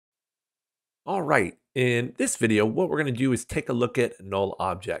All right, in this video, what we're going to do is take a look at null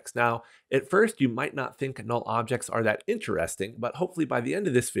objects. Now, at first, you might not think null objects are that interesting, but hopefully by the end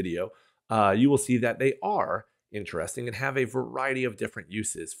of this video, you will see that they are interesting and have a variety of different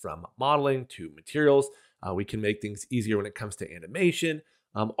uses from modeling to materials. We can make things easier when it comes to animation,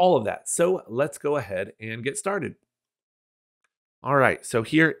 all of that. So let's go ahead and get started. All right, so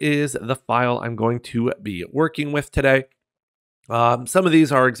here is the file I'm going to be working with today. Some of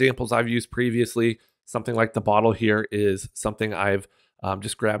these are examples I've used previously. Something like the bottle here is something I've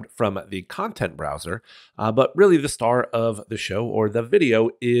just grabbed from the content browser. But really the star of the show or the video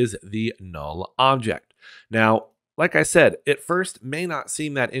is the null object. Now, like I said, at first may not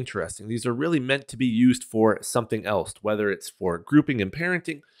seem that interesting. These are really meant to be used for something else, whether it's for grouping and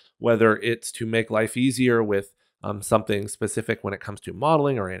parenting, whether it's to make life easier with something specific when it comes to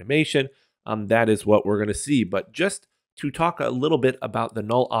modeling or animation. That is what we're going to see. But just to talk a little bit about the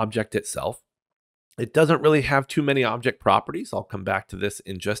null object itself. It doesn't really have too many object properties. I'll come back to this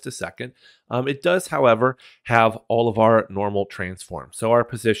in just a second. It does, however, have all of our normal transforms. So our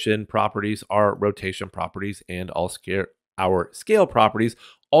position properties, our rotation properties, and our scale properties,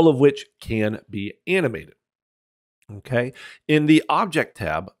 all of which can be animated. Okay. In the object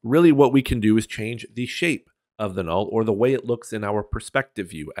tab, really what we can do is change the shape of the null or the way it looks in our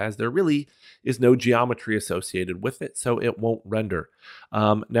perspective view, as there really is no geometry associated with it, so it won't render.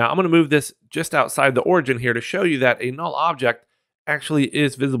 Now I'm going to move this just outside the origin here to show you that a null object actually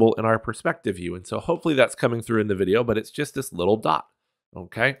is visible in our perspective view. And so hopefully that's coming through in the video, but it's just this little dot.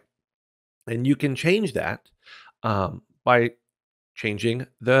 Okay. And you can change that by changing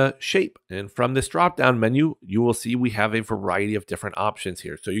the shape. And from this drop-down menu, you will see we have a variety of different options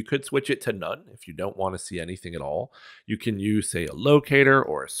here. So you could switch it to none if you don't want to see anything at all. You can use, say, a locator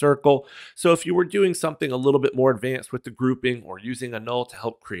or a circle. So if you were doing something a little bit more advanced with the grouping or using a null to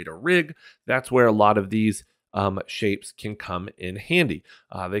help create a rig, that's where a lot of these shapes can come in handy.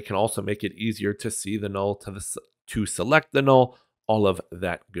 They can also make it easier to see the null, to select the null, all of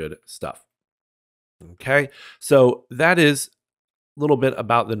that good stuff. Okay, so that is little bit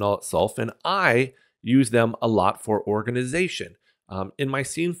about the null itself, and I use them a lot for organization. In my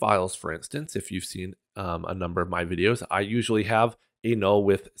scene files, for instance, if you've seen a number of my videos, I usually have a null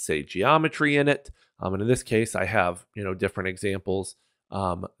with, say, geometry in it. And in this case, I have different examples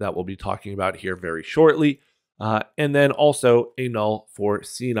that we'll be talking about here very shortly. And then also a null for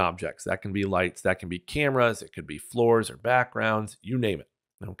scene objects. That can be lights, that can be cameras, it could be floors or backgrounds, you name it.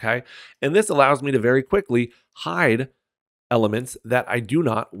 Okay, and this allows me to very quickly hide elements that I do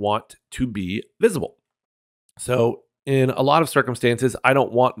not want to be visible. So in a lot of circumstances, I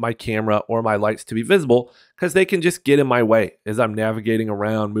don't want my camera or my lights to be visible because they can just get in my way as I'm navigating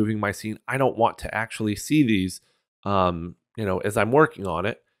around, moving my scene. I don't want to actually see these, as I'm working on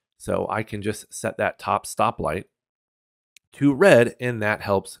it. So I can just set that top stoplight to red, and that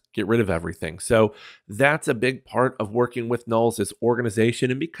helps get rid of everything. So that's a big part of working with nulls is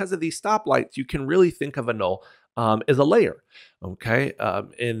organization. And because of these stoplights, you can really think of a null as a layer. Okay.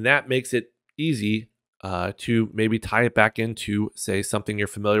 And that makes it easy to maybe tie it back into, say, something you're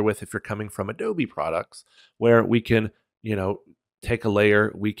familiar with if you're coming from Adobe products, where we can, take a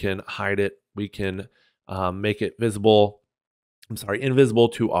layer, we can hide it, we can make it invisible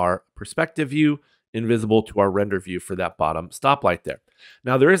to our perspective view, invisible to our render view for that bottom stoplight there.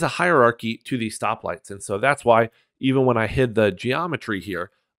 Now, there is a hierarchy to these stoplights, and so that's why even when I hid the geometry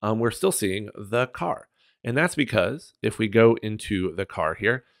here, we're still seeing the car. And that's because if we go into the car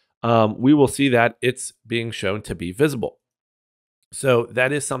here, we will see that it's being shown to be visible. So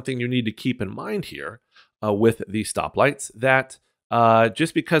that is something you need to keep in mind here with these stoplights, that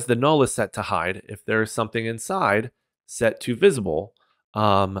just because the null is set to hide, if there's something inside set to visible,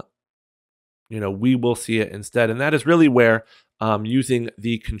 we will see it instead. And that is really where using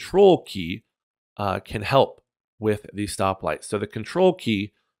the control key can help with these stoplights. So the control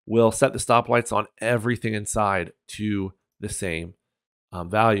key will set the stoplights on everything inside to the same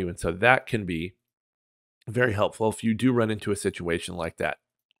value. And so that can be very helpful if you do run into a situation like that.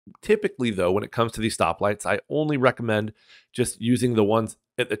 Typically, though, when it comes to these stoplights, I only recommend just using the ones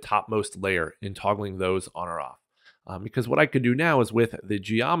at the topmost layer and toggling those on or off. Because what I could do now is with the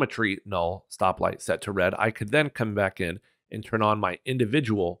geometry null stoplight set to red, I could then come back in and turn on my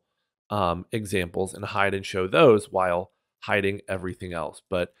individual examples and hide and show those while hiding everything else.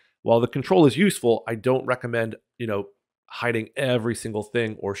 But while the control is useful, I don't recommend, hiding every single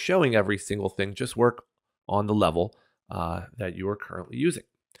thing or showing every single thing. Just work on the level that you are currently using.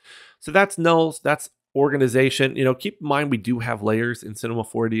 So that's nulls, that's organization. Keep in mind we do have layers in Cinema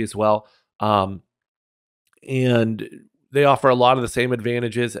 4D as well. And They offer a lot of the same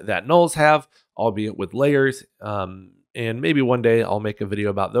advantages that nulls have, albeit with layers. And maybe one day I'll make a video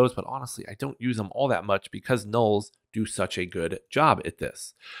about those, but honestly, I don't use them all that much because nulls do such a good job at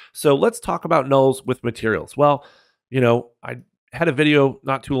this. So let's talk about nulls with materials. Well, I had a video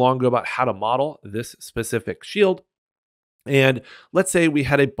not too long ago about how to model this specific shield. And let's say we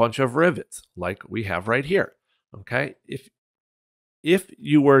had a bunch of rivets like we have right here. Okay. If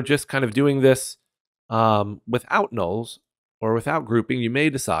you were just kind of doing this without nulls or without grouping, you may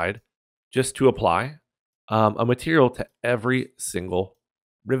decide just to apply a material to every single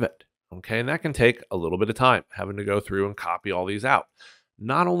rivet. Okay, and that can take a little bit of time, having to go through and copy all these out.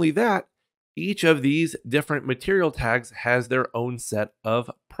 Not only that, each of these different material tags has their own set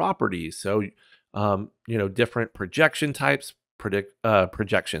of properties. So, different projection types,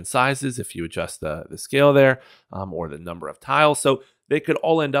 projection sizes, if you adjust the scale there, or the number of tiles. So they could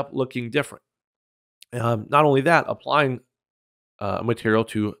all end up looking different. Not only that, applying a material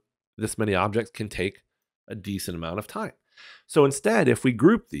to this many objects can take a decent amount of time. So instead, if we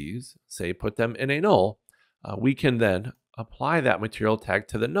group these, say put them in a null, we can then apply that material tag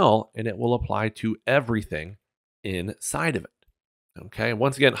to the null, and it will apply to everything inside of it. Okay,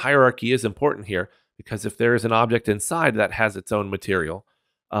 once again, hierarchy is important here, because if there is an object inside that has its own material,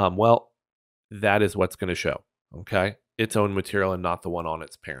 well, that is what's going to show, okay? Its own material and not the one on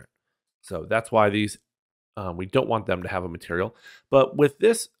its parent. So that's why these, we don't want them to have a material. But with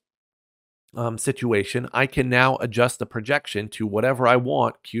this situation, I can now adjust the projection to whatever I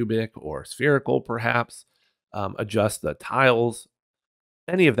want, cubic or spherical perhaps, adjust the tiles,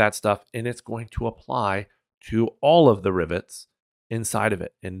 any of that stuff, and it's going to apply to all of the rivets inside of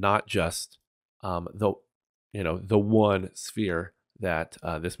it, and not just the one sphere that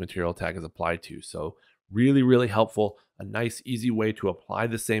this material tag is applied to. So really, really helpful, a nice, easy way to apply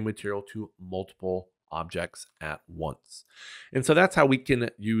the same material to multiple objects at once. And so that's how we can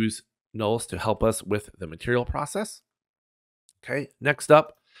use nulls to help us with the material process. Okay, next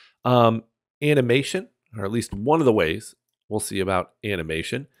up, animation, or at least one of the ways we'll see about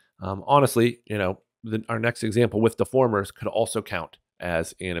animation. Honestly, our next example with deformers could also count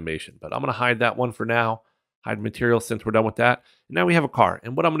as animation, but I'm going to hide that one for now, hide material since we're done with that. And now we have a car,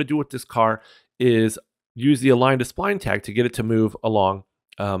 and what I'm going to do with this car is use the align to spline tag to get it to move along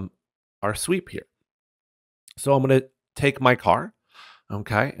our sweep here. So I'm going to take my car,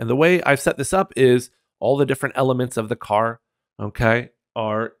 okay, and the way I've set this up is all the different elements of the car, okay,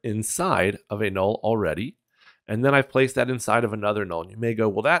 are inside of a null already. And then I've placed that inside of another null. And you may go,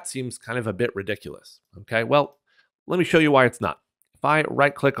 well, that seems kind of a bit ridiculous. Okay, well, let me show you why it's not. If I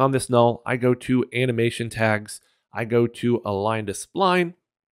right click on this null, I go to animation tags, I go to align to spline,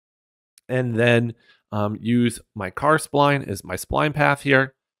 and then use my car spline as my spline path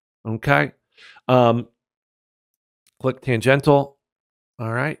here. Okay, click tangential.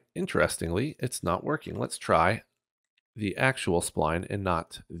 All right, interestingly, it's not working. Let's try the actual spline and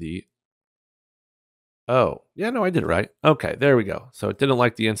not the... Oh, yeah, no, I did it right. Okay, there we go. So it didn't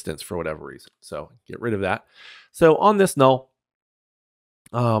like the instance for whatever reason. So get rid of that. So on this null,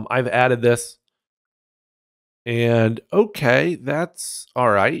 I've added this. And okay, that's all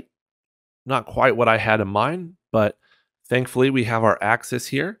right. Not quite what I had in mind, but thankfully we have our axis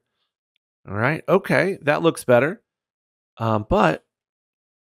here. All right, okay, that looks better. But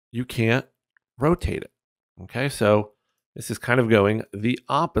you can't rotate it. Okay, so this is kind of going the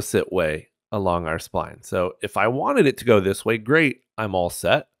opposite way along our spline. So if I wanted it to go this way, great, I'm all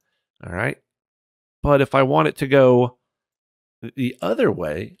set. All right. But if I want it to go the other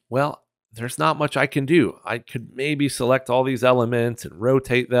way, well, there's not much I can do. I could maybe select all these elements and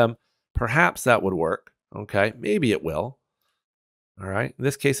rotate them. Perhaps that would work. Okay, maybe it will. All right. In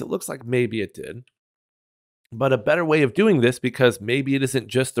this case, it looks like maybe it did. But a better way of doing this, because maybe it isn't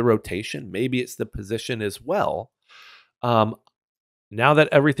just the rotation, maybe it's the position as well. Now that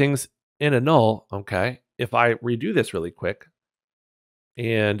everything's in a null, okay, if I redo this really quick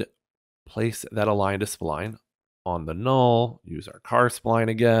and place that align to spline on the null, use our car spline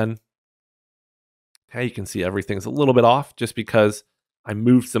again. Okay, you can see everything's a little bit off just because I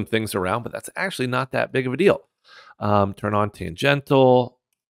moved some things around, but that's actually not that big of a deal. Turn on tangential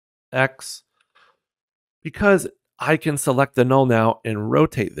X, because I can select the null now and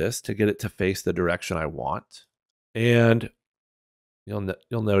rotate this to get it to face the direction I want. And you'll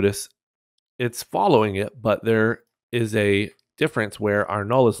notice it's following it, but there is a difference where our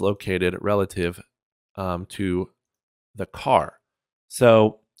null is located relative to the car.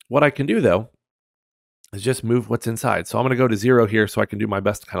 So what I can do though is just move what's inside. So I'm going to go to 0 here so I can do my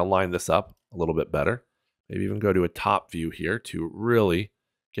best to kind of line this up a little bit better. Maybe even go to a top view here to really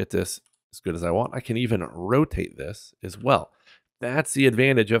get this as good as I want. I can even rotate this as well. That's the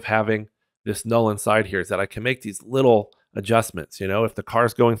advantage of having this null inside here, is that I can make these little adjustments. You know, if the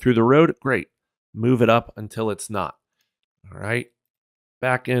car's going through the road, great. Move it up until it's not. All right.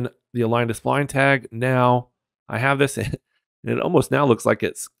 Back in the align to spline tag. Now I have this, and it almost now looks like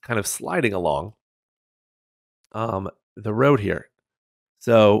it's kind of sliding along the road here.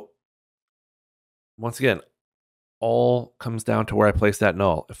 So once again, all comes down to where I place that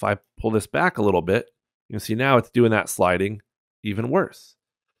null. If I pull this back a little bit, you can see now it's doing that sliding even worse.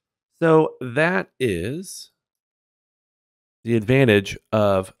 So that is the advantage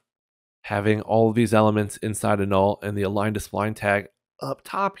of having all of these elements inside a null, and the align to spline tag up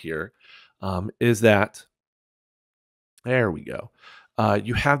top here is that, there we go.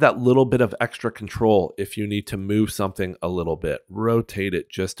 You have that little bit of extra control if you need to move something a little bit, rotate it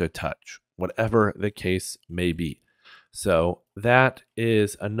just a touch, whatever the case may be. So that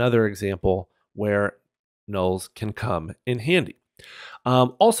is another example where nulls can come in handy.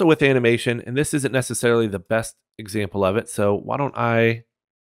 Also with animation, and this isn't necessarily the best example of it, so why don't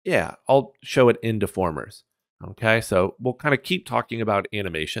I'll show it in deformers. Okay, so we'll kind of keep talking about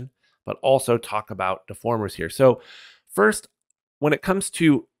animation, but also talk about deformers here. So first, when it comes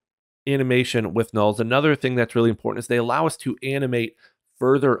to animation with nulls, another thing that's really important is they allow us to animate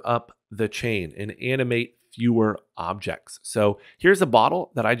further up the chain and animate fewer objects. So here's a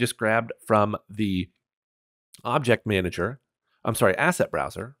bottle that I just grabbed from the object manager. I'm sorry, asset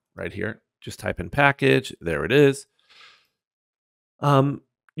browser right here. Just type in package. There it is.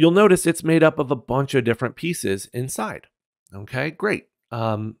 You'll notice it's made up of a bunch of different pieces inside. Okay, great.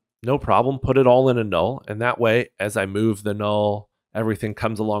 No problem. Put it all in a null. And that way, as I move the null, everything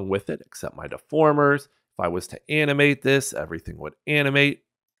comes along with it except my deformers. If I was to animate this, everything would animate,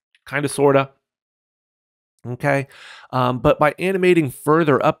 kind of, sort of. Okay. But by animating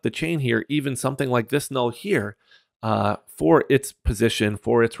further up the chain here, even something like this null here, for its position,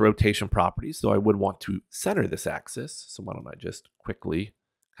 for its rotation properties, so I would want to center this axis. So why don't I just quickly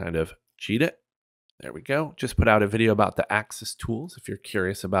kind of cheat it? There we go. Just put out a video about the axis tools if you're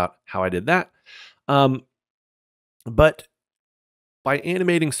curious about how I did that. But by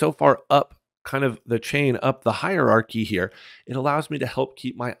animating so far up kind of the chain, up the hierarchy here, it allows me to help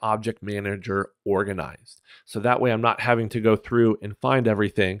keep my object manager organized. So that way I'm not having to go through and find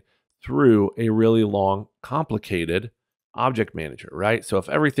everything through a really long, complicated object manager, right? So if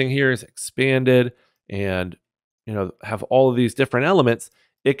everything here is expanded and, you know, have all of these different elements,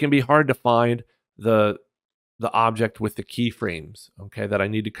 it can be hard to find the object with the keyframes, okay, that I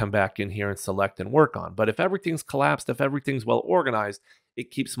need to come back in here and select and work on. But if everything's collapsed, if everything's well organized,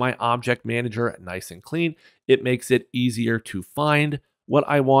 it keeps my object manager nice and clean. It makes it easier to find what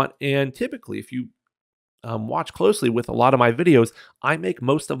I want. And typically, if you watch closely with a lot of my videos, I make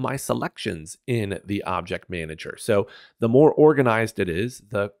most of my selections in the object manager. So the more organized it is,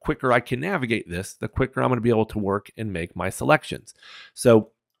 the quicker I can navigate this, the quicker I'm going to be able to work and make my selections.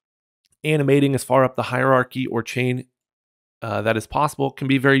 So animating as far up the hierarchy or chain that is possible can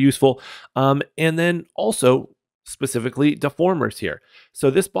be very useful. And then also specifically deformers here.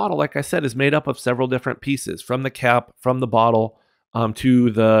 So this bottle, like I said, is made up of several different pieces, from the cap, from the bottle, to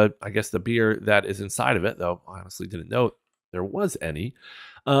the, I guess, the beer that is inside of it, though I honestly didn't know there was any.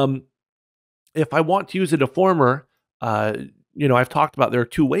 If I want to use a deformer, you know, I've talked about there are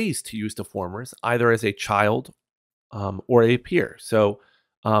two ways to use deformers, either as a child or a peer. So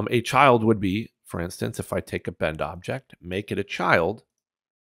a child would be, for instance, if I take a bend object, make it a child,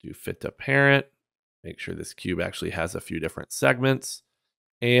 do fit to parent, make sure this cube actually has a few different segments,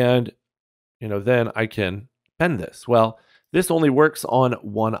 and, you know, then I can bend this. Well, this only works on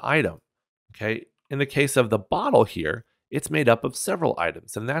one item, okay? In the case of the bottle here, it's made up of several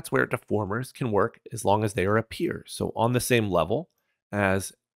items, and that's where deformers can work as long as they are a peer. So on the same level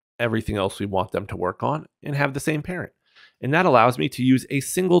as everything else we want them to work on and have the same parent. And that allows me to use a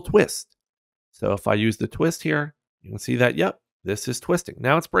single twist. So if I use the twist here, you can see that, yep, this is twisting.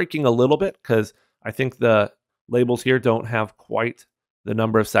 Now it's breaking a little bit because I think the labels here don't have quite the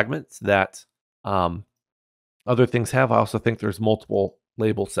number of segments that other things have. I also think there's multiple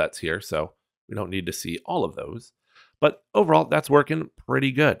label sets here, so we don't need to see all of those. But overall, that's working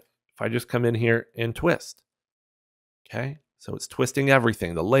pretty good. If I just come in here and twist, okay? So it's twisting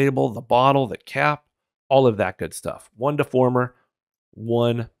everything, the label, the bottle, the cap, all of that good stuff. One deformer,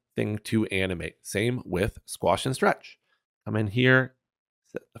 one thing to animate. Same with squash and stretch. Come in here,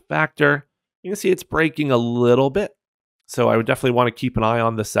 set the factor. You can see it's breaking a little bit. So I would definitely want to keep an eye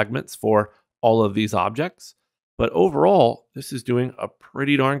on the segments for all of these objects. But overall, this is doing a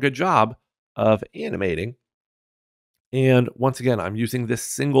pretty darn good job of animating And once again, I'm using this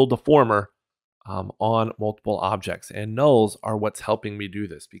single deformer on multiple objects. And nulls are what's helping me do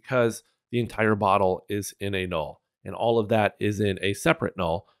this because the entire bottle is in a null. And all of that is in a separate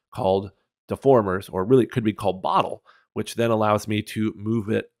null called deformers, or really it could be called bottle, which then allows me to move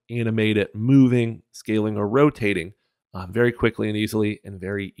it, animate it, moving, scaling, or rotating very quickly and easily, and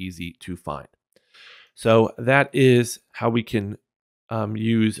very easy to find. So that is how we can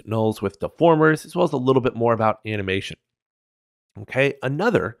use nulls with deformers, as well as a little bit more about animation. Okay,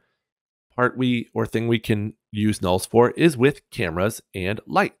 another part thing we can use nulls for is with cameras and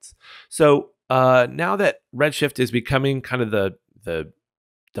lights. So now that Redshift is becoming kind of the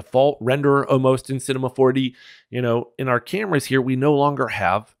default renderer almost in Cinema 4D, in our cameras here, we no longer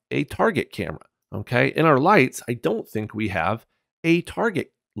have a target camera. Okay, in our lights, I don't think we have a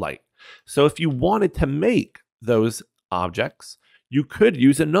target light. So if you wanted to make those objects, you could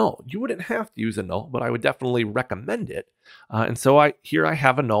use a null. You wouldn't have to use a null, but I would definitely recommend it. And so I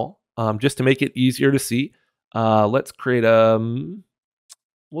have a null just to make it easier to see. Let's create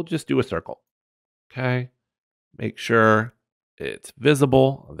we'll just do a circle. Okay, make sure it's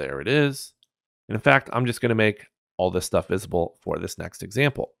visible. There it is. And in fact, I'm just going to make all this stuff visible for this next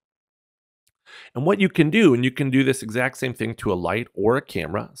example. And what you can do, and you can do this exact same thing to a light or a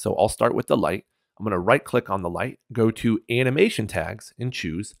camera. So I'll start with the light. I'm going to right click on the light, go to animation tags, and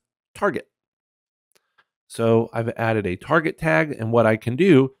choose target. So I've added a target tag, and what I can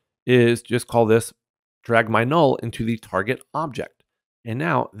do is just call this drag my null into the target object. And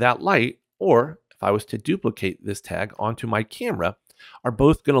now that light, or if I was to duplicate this tag onto my camera, are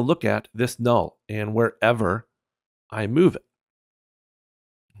both going to look at this null and wherever I move it.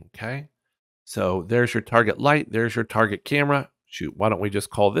 Okay. So there's your target light, there's your target camera. Shoot, why don't we just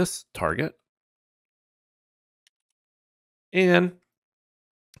call this target? And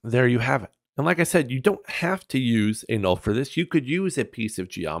there you have it. And like I said, you don't have to use a null for this. You could use a piece of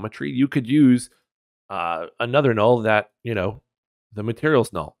geometry. You could use another null that, the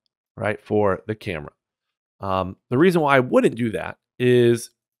materials null, right, for the camera. The reason why I wouldn't do that is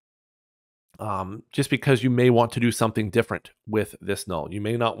just because you may want to do something different with this null. You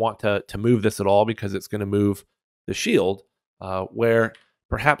may not want to move this at all because it's going to move the shield, where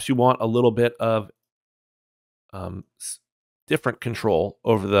perhaps you want a little bit of different control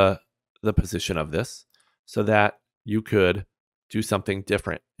over the position of this so that you could do something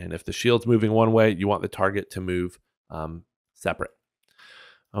different. And if the shield's moving one way, you want the target to move separate.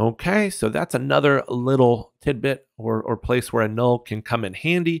 Okay, so that's another little tidbit or place where a null can come in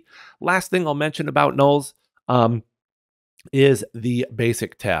handy. Last thing I'll mention about nulls is the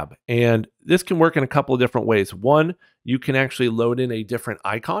basic tab. And this can work in a couple of different ways. One, you can actually load in a different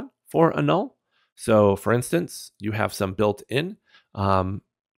icon for a null. So for instance, you have some built in.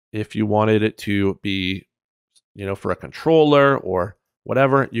 If you wanted it to be, for a controller or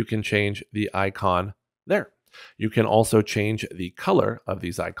whatever, you can change the icon there. You can also change the color of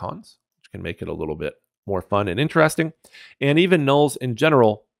these icons, which can make it a little bit more fun and interesting. And even nulls in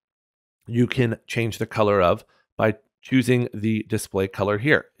general, you can change the color of by choosing the display color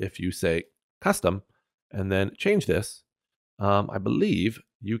here. If you say custom and then change this, I believe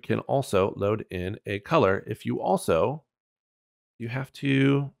you can also load in a color. If you also,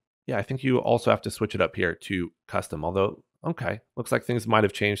 I think you also have to switch it up here to custom, although, okay, looks like things might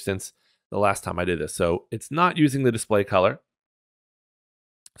have changed since the last time I did this. So it's not using the display color.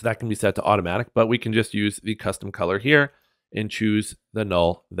 So that can be set to automatic, but we can just use the custom color here and choose the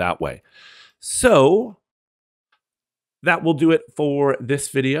null that way. So that will do it for this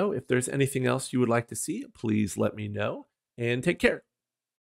video. If there's anything else you would like to see, please let me know and take care.